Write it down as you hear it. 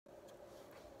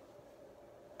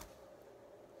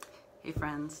Hey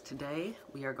friends, today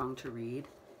we are going to read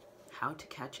How to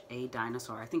Catch a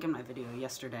Dinosaur. I think in my video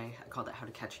yesterday I called it How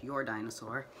to Catch Your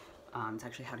Dinosaur. It's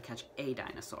actually How to Catch a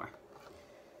Dinosaur.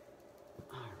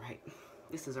 Alright,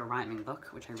 this is a rhyming book,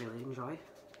 which I really enjoy.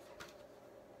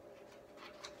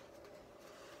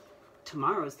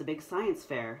 Tomorrow's the big science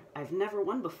fair. I've never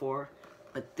won before,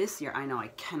 but this year I know I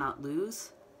cannot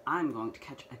lose. I'm going to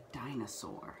catch a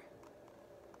dinosaur.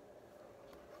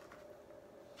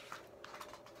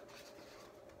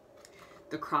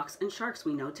 The crocs and sharks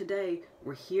we know today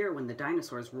were here when the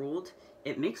dinosaurs ruled.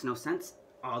 It makes no sense.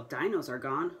 All dinos are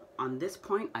gone. On this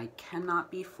point, I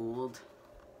cannot be fooled.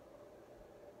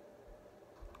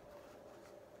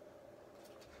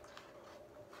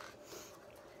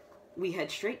 We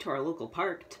head straight to our local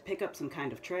park to pick up some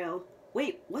kind of trail.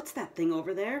 Wait, what's that thing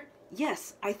over there?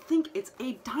 Yes, I think it's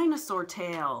a dinosaur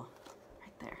tail.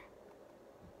 Right there.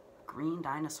 Green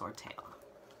dinosaur tail.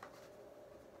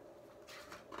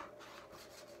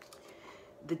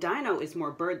 The dino is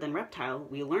more bird than reptile.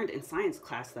 We learned in science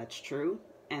class that's true.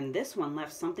 And this one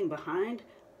left something behind.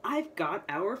 I've got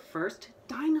our first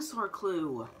dinosaur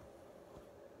clue.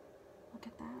 Look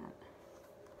at that.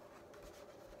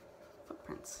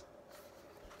 Footprints.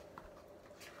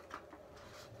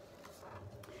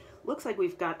 Looks like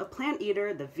we've got a plant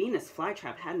eater. The Venus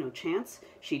flytrap had no chance.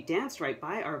 She danced right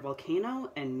by our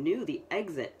volcano and knew the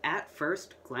exit at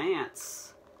first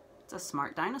glance. It's a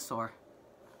smart dinosaur.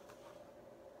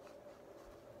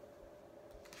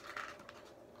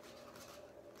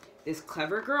 This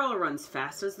clever girl runs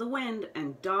fast as the wind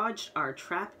and dodged our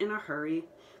trap in a hurry.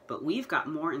 But we've got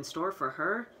more in store for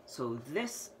her, so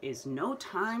this is no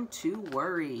time to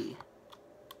worry.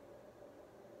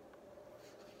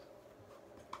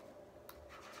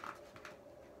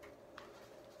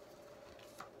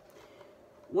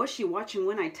 Was she watching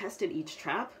when I tested each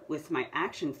trap with my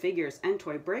action figures and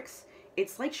toy bricks?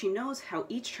 It's like she knows how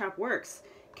each trap works.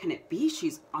 Can it be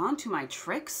she's onto my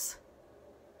tricks?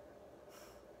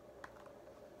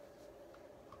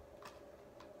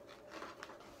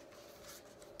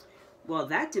 Well,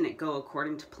 that didn't go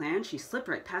according to plan. She slipped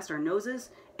right past our noses.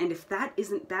 And if that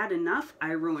isn't bad enough,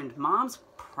 I ruined Mom's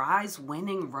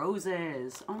prize-winning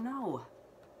roses. Oh no.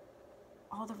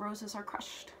 All the roses are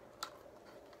crushed.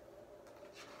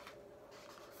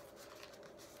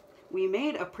 We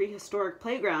made a prehistoric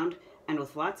playground, and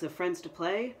with lots of friends to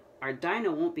play, our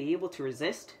dino won't be able to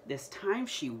resist. This time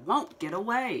she won't get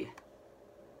away.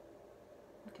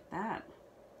 Look at that.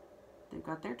 They've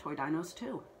got their toy dinos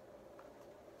too.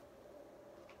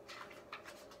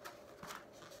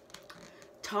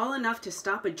 Tall enough to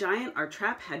stop a giant, our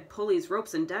trap had pulleys,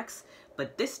 ropes, and decks,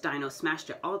 but this dino smashed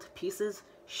it all to pieces.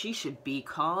 She should be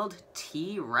called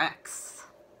T-Rex.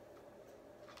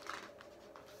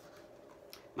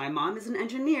 My mom is an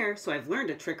engineer, so I've learned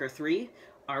a trick or three.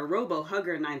 Our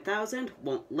Robo-Hugger 9000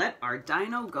 won't let our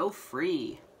dino go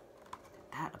free.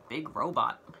 That a big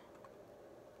robot.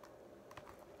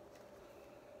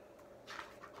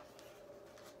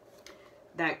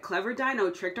 That clever dino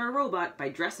tricked our robot by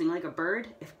dressing like a bird.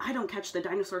 If I don't catch the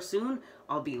dinosaur soon,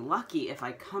 I'll be lucky if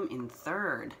I come in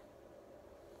third.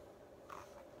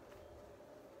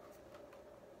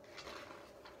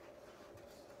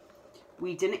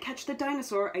 We didn't catch the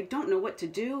dinosaur. I don't know what to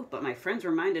do, but my friends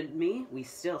reminded me we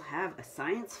still have a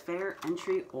science fair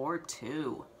entry or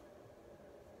two.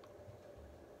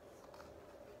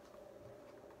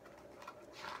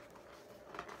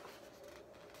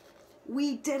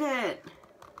 We did it!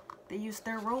 They used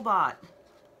their robot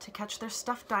to catch their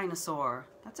stuffed dinosaur.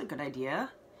 That's a good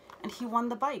idea. And he won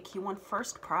the bike. He won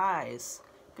first prize.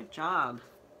 Good job.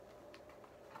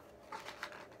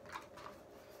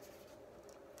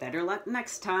 Better luck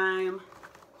next time.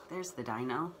 There's the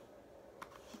dino.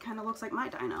 He kind of looks like my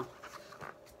dino.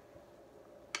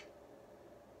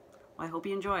 Well, I hope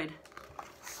you enjoyed.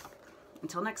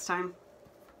 Until next time.